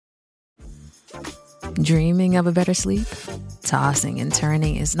Dreaming of a better sleep? Tossing and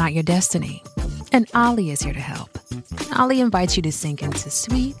turning is not your destiny. And Ollie is here to help. Ollie invites you to sink into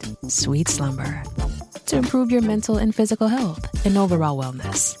sweet, sweet slumber to improve your mental and physical health and overall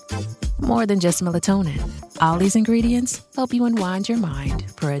wellness. More than just melatonin, Ollie's ingredients help you unwind your mind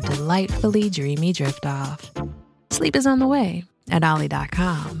for a delightfully dreamy drift off. Sleep is on the way at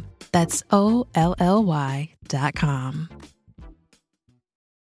Ollie.com. That's OLLY.com.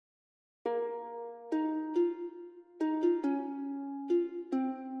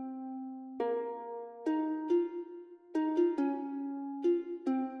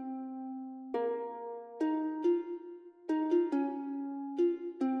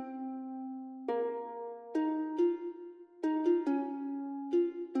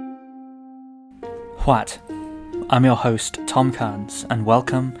 What? I'm your host, Tom Kearns, and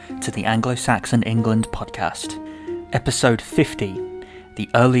welcome to the Anglo-Saxon England podcast, episode 50, The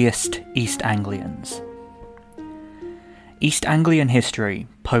Earliest East Anglians. East Anglian history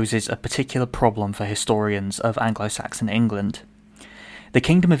poses a particular problem for historians of Anglo-Saxon England. The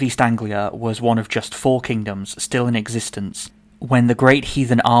Kingdom of East Anglia was one of just 4 kingdoms still in existence when the Great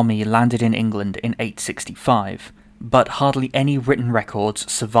Heathen Army landed in England in 865, but hardly any written records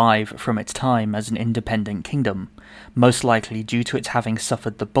survive from its time as an independent kingdom, most likely due to its having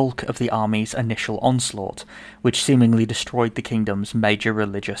suffered the bulk of the army's initial onslaught, which seemingly destroyed the kingdom's major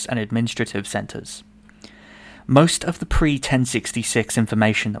religious and administrative centres. Most of the pre-1066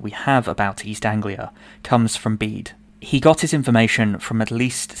 information that we have about East Anglia comes from Bede. He got his information from at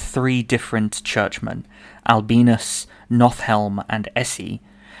least 3 different churchmen, Albinus, Nothelm, and Esse,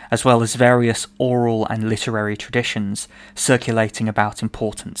 as well as various oral and literary traditions circulating about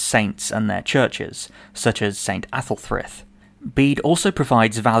important saints and their churches, such as St. Athelfrith. Bede also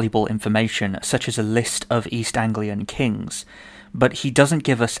provides valuable information, such as a list of East Anglian kings, but he doesn't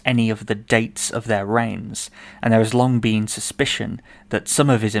give us any of the dates of their reigns, and there has long been suspicion that some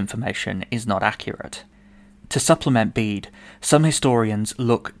of his information is not accurate. To supplement Bede, some historians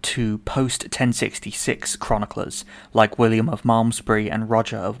look to post-1066 chroniclers like William of Malmesbury and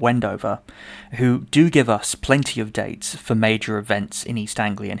Roger of Wendover, who do give us plenty of dates for major events in East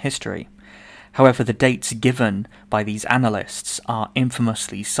Anglian history. However, the dates given by these annalists are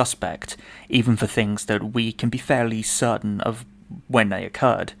infamously suspect, even for things that we can be fairly certain of when they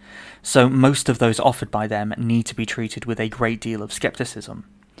occurred, so most of those offered by them need to be treated with a great deal of skepticism,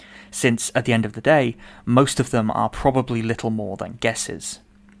 since, at the end of the day, most of them are probably little more than guesses.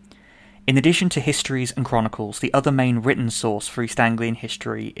 In addition to histories and chronicles, the other main written source for East Anglian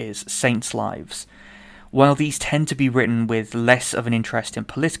history is saints' lives. While these tend to be written with less of an interest in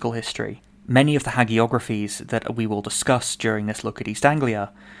political history, many of the hagiographies that we will discuss during this look at East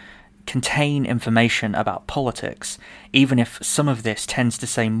Anglia contain information about politics, even if some of this tends to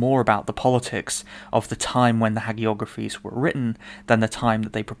say more about the politics of the time when the hagiographies were written than the time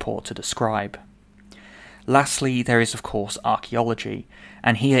that they purport to describe. Lastly, there is of course archaeology,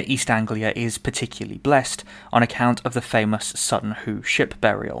 and here East Anglia is particularly blessed on account of the famous Sutton Hoo ship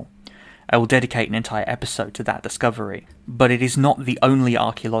burial. I will dedicate an entire episode to that discovery, but it is not the only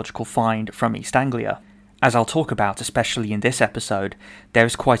archaeological find from East Anglia. As I'll talk about, especially in this episode, there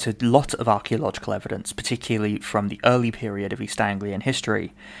is quite a lot of archaeological evidence, particularly from the early period of East Anglian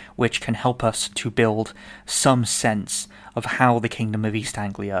history, which can help us to build some sense of how the Kingdom of East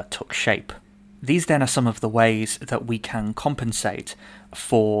Anglia took shape. These then are some of the ways that we can compensate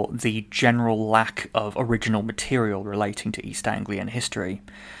for the general lack of original material relating to East Anglian history.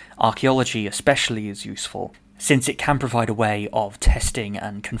 Archaeology especially is useful, since it can provide a way of testing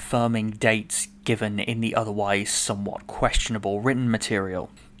and confirming dates given in the otherwise somewhat questionable written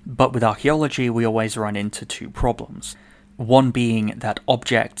material. But with archaeology, we always run into 2 problems. One being that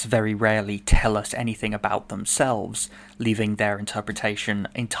objects very rarely tell us anything about themselves, leaving their interpretation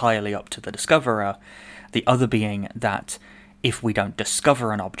entirely up to the discoverer. The other being that if we don't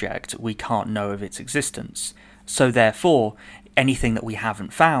discover an object, we can't know of its existence. So therefore, anything that we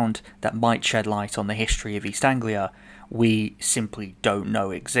haven't found that might shed light on the history of East Anglia, we simply don't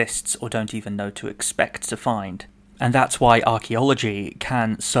know exists or don't even know to expect to find. And that's why archaeology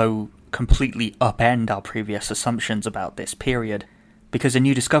can so completely upend our previous assumptions about this period, because a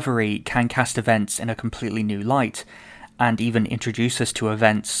new discovery can cast events in a completely new light, and even introduce us to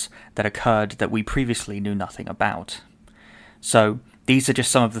events that occurred that we previously knew nothing about. So, these are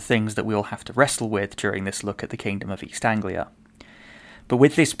just some of the things that we'll have to wrestle with during this look at the Kingdom of East Anglia. But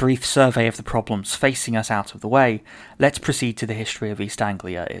with this brief survey of the problems facing us out of the way, let's proceed to the history of East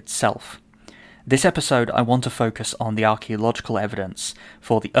Anglia itself. This episode I want to focus on the archaeological evidence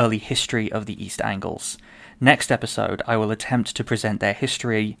for the early history of the East Angles, Next episode, I will attempt to present their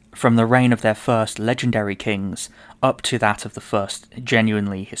history from the reign of their first legendary kings up to that of the first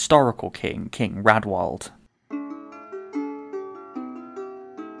genuinely historical king, King Radwald.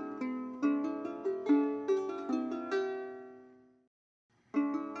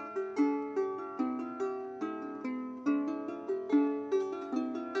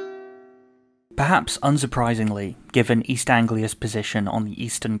 Perhaps unsurprisingly, given East Anglia's position on the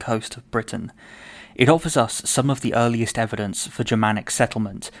eastern coast of Britain, it offers us some of the earliest evidence for Germanic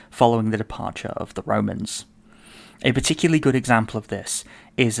settlement following the departure of the Romans. A particularly good example of this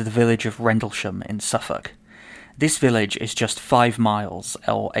is the village of Rendlesham in Suffolk. This village is just 5 miles,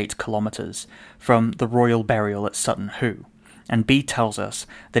 or 8 kilometres, from the royal burial at Sutton Hoo, and Bede tells us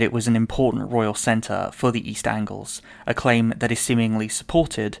that it was an important royal centre for the East Angles, a claim that is seemingly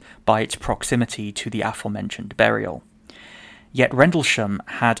supported by its proximity to the aforementioned burial. Yet Rendlesham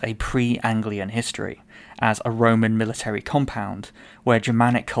had a pre-Anglian history, as a Roman military compound, where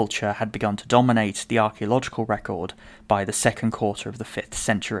Germanic culture had begun to dominate the archaeological record by the second quarter of the 5th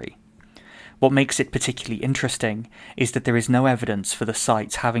century. What makes it particularly interesting is that there is no evidence for the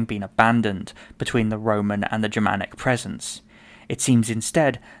sites having been abandoned between the Roman and the Germanic presence. It seems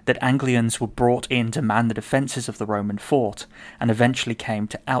instead that Anglians were brought in to man the defences of the Roman fort, and eventually came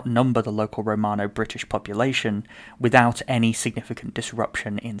to outnumber the local Romano-British population without any significant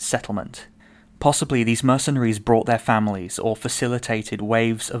disruption in settlement. Possibly these mercenaries brought their families or facilitated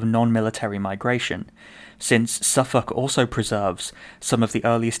waves of non-military migration, since Suffolk also preserves some of the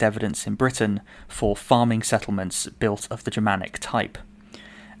earliest evidence in Britain for farming settlements built of the Germanic type.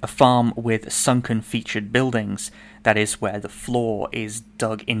 A farm with sunken featured buildings, that is where the floor is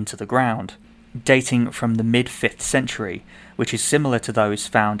dug into the ground, dating from the mid-5th century, which is similar to those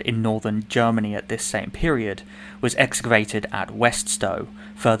found in northern Germany at this same period, was excavated at Weststow,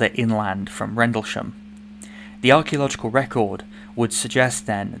 further inland from Rendlesham. The archaeological record would suggest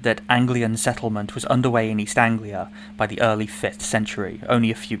then that Anglian settlement was underway in East Anglia by the early 5th century,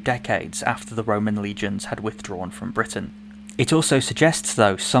 only a few decades after the Roman legions had withdrawn from Britain. It also suggests,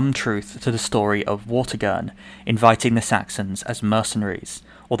 though, some truth to the story of Vortigern inviting the Saxons as mercenaries,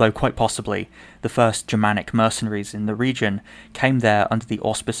 although quite possibly the first Germanic mercenaries in the region came there under the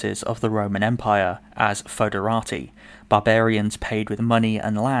auspices of the Roman Empire as foederati, barbarians paid with money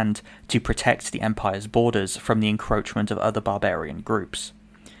and land to protect the empire's borders from the encroachment of other barbarian groups.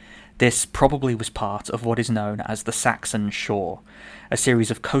 This probably was part of what is known as the Saxon Shore, a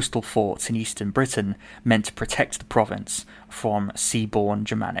series of coastal forts in eastern Britain meant to protect the province from sea-borne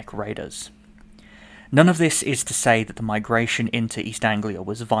Germanic raiders. None of this is to say that the migration into East Anglia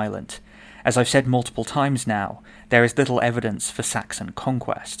was violent. As I've said multiple times now, there is little evidence for Saxon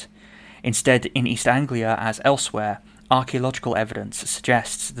conquest. Instead, in East Anglia, as elsewhere, archaeological evidence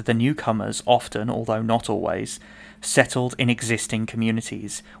suggests that the newcomers often, although not always, settled in existing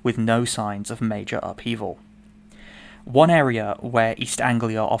communities with no signs of major upheaval. One area where East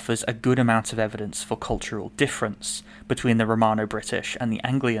Anglia offers a good amount of evidence for cultural difference between the Romano-British and the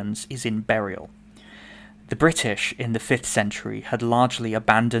Anglians is in burial. The British in the 5th century had largely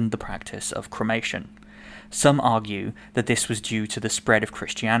abandoned the practice of cremation. Some argue that this was due to the spread of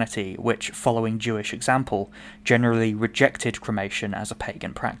Christianity, which, following Jewish example, generally rejected cremation as a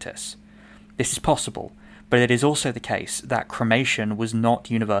pagan practice. This is possible, but it is also the case that cremation was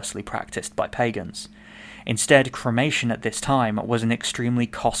not universally practiced by pagans. Instead, cremation at this time was an extremely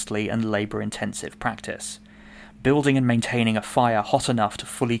costly and labour-intensive practice. Building and maintaining a fire hot enough to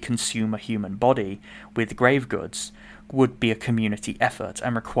fully consume a human body with grave goods would be a community effort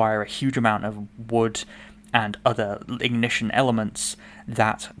and require a huge amount of wood and other ignition elements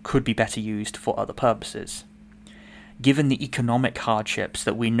that could be better used for other purposes. Given the economic hardships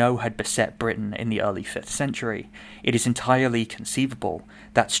that we know had beset Britain in the early 5th century, it is entirely conceivable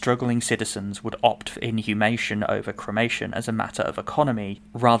that struggling citizens would opt for inhumation over cremation as a matter of economy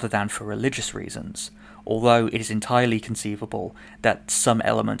rather than for religious reasons, although it is entirely conceivable that some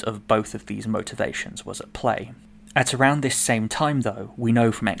element of both of these motivations was at play. At around this same time, though, we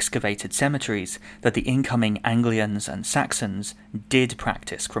know from excavated cemeteries that the incoming Anglians and Saxons did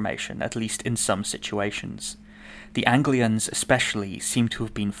practice cremation, at least in some situations. The Anglians especially seem to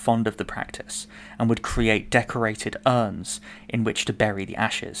have been fond of the practice, and would create decorated urns in which to bury the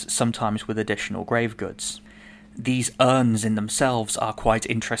ashes, sometimes with additional grave goods. These urns in themselves are quite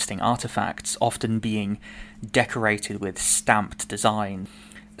interesting artifacts, often being decorated with stamped design,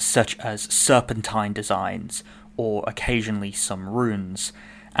 such as serpentine designs, or occasionally some runes,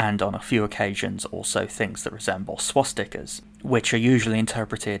 and on a few occasions also things that resemble swastikas, which are usually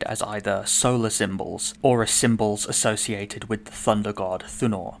interpreted as either solar symbols or as symbols associated with the thunder god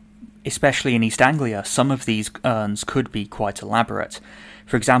Thunor. Especially in East Anglia, some of these urns could be quite elaborate.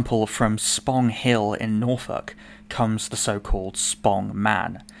 For example, from Spong Hill in Norfolk comes the so-called Spong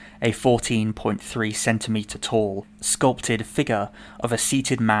Man, a 14.3 centimetre tall, sculpted figure of a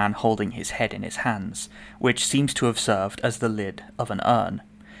seated man holding his head in his hands, which seems to have served as the lid of an urn.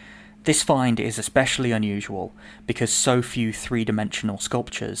 This find is especially unusual because so few three-dimensional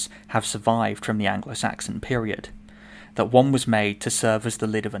sculptures have survived from the Anglo-Saxon period. That one was made to serve as the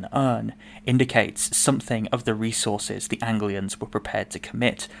lid of an urn indicates something of the resources the Anglians were prepared to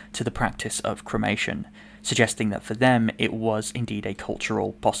commit to the practice of cremation, suggesting that for them it was indeed a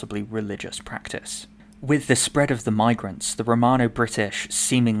cultural, possibly religious practice. With the spread of the migrants, the Romano-British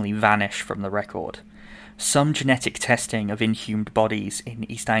seemingly vanish from the record. Some genetic testing of inhumed bodies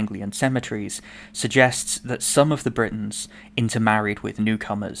in East Anglian cemeteries suggests that some of the Britons intermarried with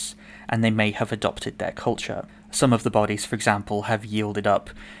newcomers, and they may have adopted their culture. Some of the bodies, for example, have yielded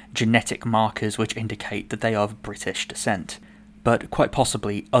up genetic markers which indicate that they are of British descent. But quite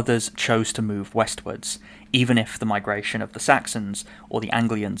possibly others chose to move westwards, even if the migration of the Saxons, or the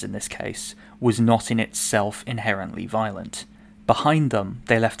Anglians in this case, was not in itself inherently violent. Behind them,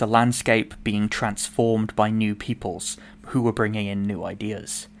 they left a landscape being transformed by new peoples who were bringing in new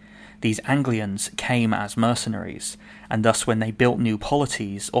ideas. These Anglians came as mercenaries, and thus when they built new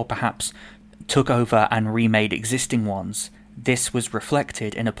polities, or perhaps took over and remade existing ones, this was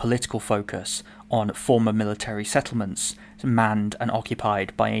reflected in a political focus on former military settlements manned and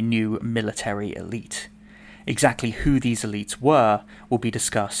occupied by a new military elite. Exactly who these elites were will be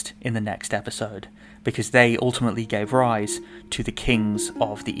discussed in the next episode, because they ultimately gave rise to the kings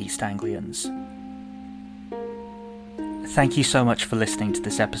of the East Anglians. Thank you so much for listening to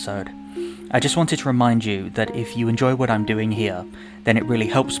this episode. I just wanted to remind you that if you enjoy what I'm doing here, then it really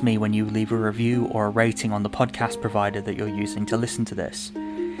helps me when you leave a review or a rating on the podcast provider that you're using to listen to this.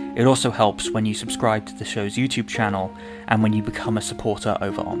 It also helps when you subscribe to the show's YouTube channel and when you become a supporter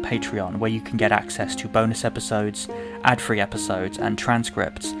over on Patreon, where you can get access to bonus episodes, ad-free episodes, and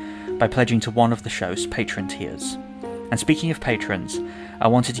transcripts by pledging to one of the show's patron tiers. And speaking of patrons, I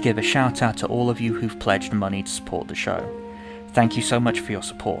wanted to give a shout out to all of you who've pledged money to support the show. Thank you so much for your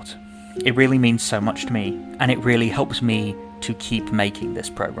support. It really means so much to me, and it really helps me to keep making this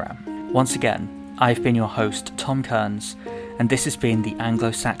program. Once again, I've been your host, Tom Kearns, and this has been the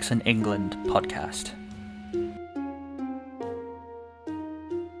Anglo-Saxon England podcast.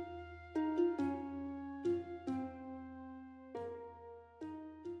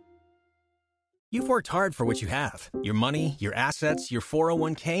 You've worked hard for what you have. Your money, your assets, your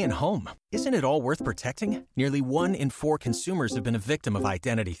 401k, and home. Isn't it all worth protecting? Nearly 1 in 4 consumers have been a victim of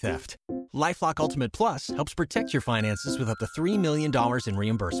identity theft. LifeLock Ultimate Plus helps protect your finances with up to $3 million in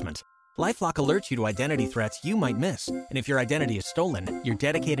reimbursement. LifeLock alerts you to identity threats you might miss. And if your identity is stolen, your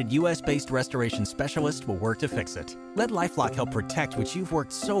dedicated U.S.-based restoration specialist will work to fix it. Let LifeLock help protect what you've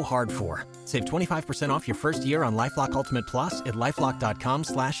worked so hard for. Save 25% off your first year on LifeLock Ultimate Plus at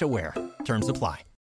LifeLock.com/aware. Terms apply.